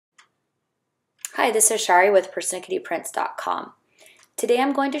Hi, this is Shari with PersnicketyPrints.com. Today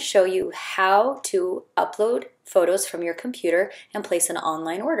I'm going to show you how to upload photos from your computer and place an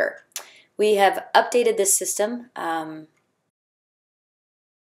online order. We have updated this system.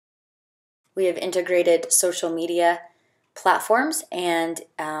 We have integrated social media platforms and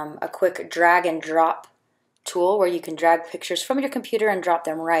a quick drag and drop tool where you can drag pictures from your computer and drop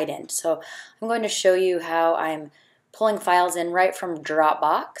them right in. So I'm going to show you how I'm pulling files in right from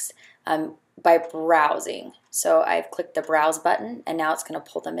Dropbox by browsing. So I've clicked the browse button and now it's going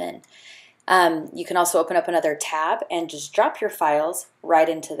to pull them in. You can also open up another tab and just drop your files right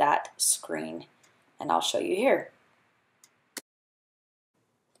into that screen, and I'll show you here.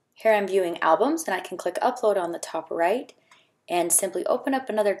 Here I'm viewing albums, and I can click upload on the top right and simply open up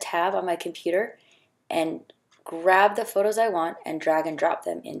another tab on my computer and grab the photos I want and drag and drop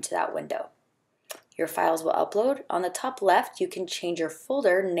them into that window. Your files will upload. On the top left, you can change your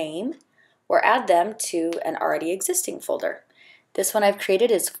folder name or add them to an already existing folder. This one I've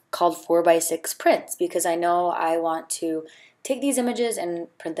created is called 4x6 prints because I know I want to take these images and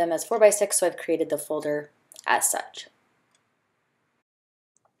print them as 4x6, so I've created the folder as such.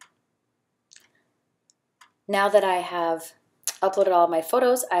 Now that I have uploaded all of my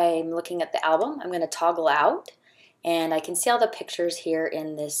photos, I'm looking at the album. I'm going to toggle out, and I can see all the pictures here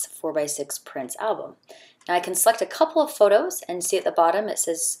in this 4x6 prints album. Now I can select a couple of photos and see at the bottom it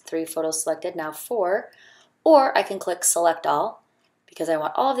says 3 photos selected, now 4, or I can click select all because I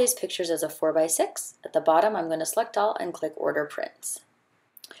want all of these pictures as a 4x6. At the bottom I'm going to select all and click order prints.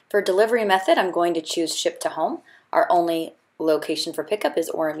 For delivery method, I'm going to choose ship to home. Our only location for pickup is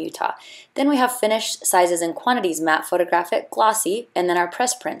Orem, Utah. Then we have finished sizes and quantities: matte photographic, glossy, and then our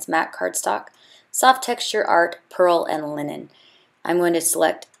press prints: matte cardstock, soft texture art, pearl, and linen. I'm going to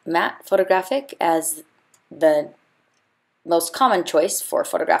select matte photographic as the most common choice for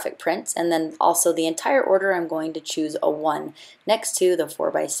photographic prints, and then also the entire order I'm going to choose a 1 next to the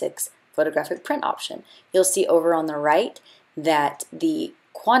 4x6 photographic print option. You'll see over on the right that the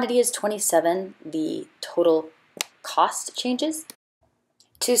quantity is 27, the total cost changes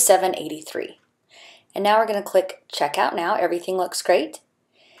to $7.83. And now we're going to click checkout now. Everything looks great.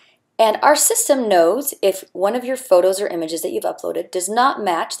 And our system knows if one of your photos or images that you've uploaded does not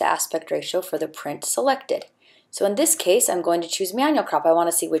match the aspect ratio for the print selected. So in this case, I'm going to choose manual crop. I want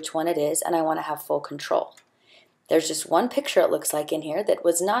to see which one it is, and I want to have full control. There's just one picture, it looks like, in here that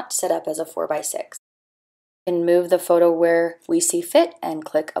was not set up as a 4x6. You can move the photo where we see fit and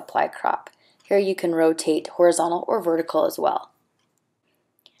click apply crop. Here you can rotate horizontal or vertical as well.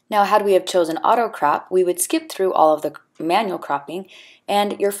 Now, had we have chosen auto crop, we would skip through all of the manual cropping,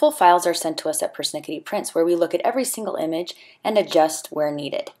 and your full files are sent to us at Persnickety Prints, where we look at every single image and adjust where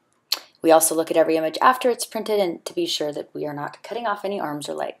needed. We also look at every image after it's printed and to be sure that we are not cutting off any arms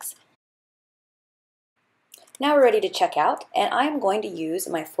or legs. Now we're ready to check out, and I'm going to use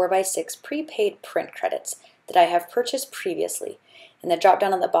my 4x6 prepaid print credits that I have purchased previously. In the drop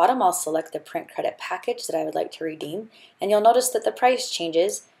down on the bottom, I'll select the print credit package that I would like to redeem, and you'll notice that the price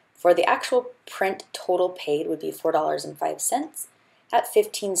changes. For the actual print total paid would be $4.05 at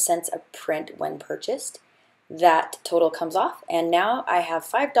 15 cents a print when purchased. That total comes off, and now I have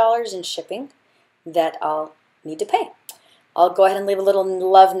 $5 in shipping that I'll need to pay. I'll go ahead and leave a little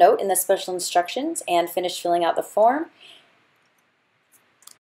love note in the special instructions and finish filling out the form.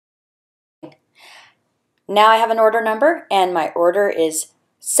 Now I have an order number, and my order is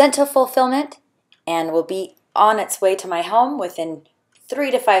sent to fulfillment and will be on its way to my home within 3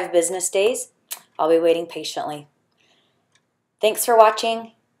 to 5 business days. I'll be waiting patiently. Thanks for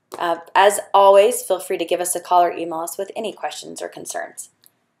watching. As always, feel free to give us a call or email us with any questions or concerns.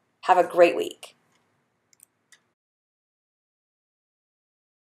 Have a great week.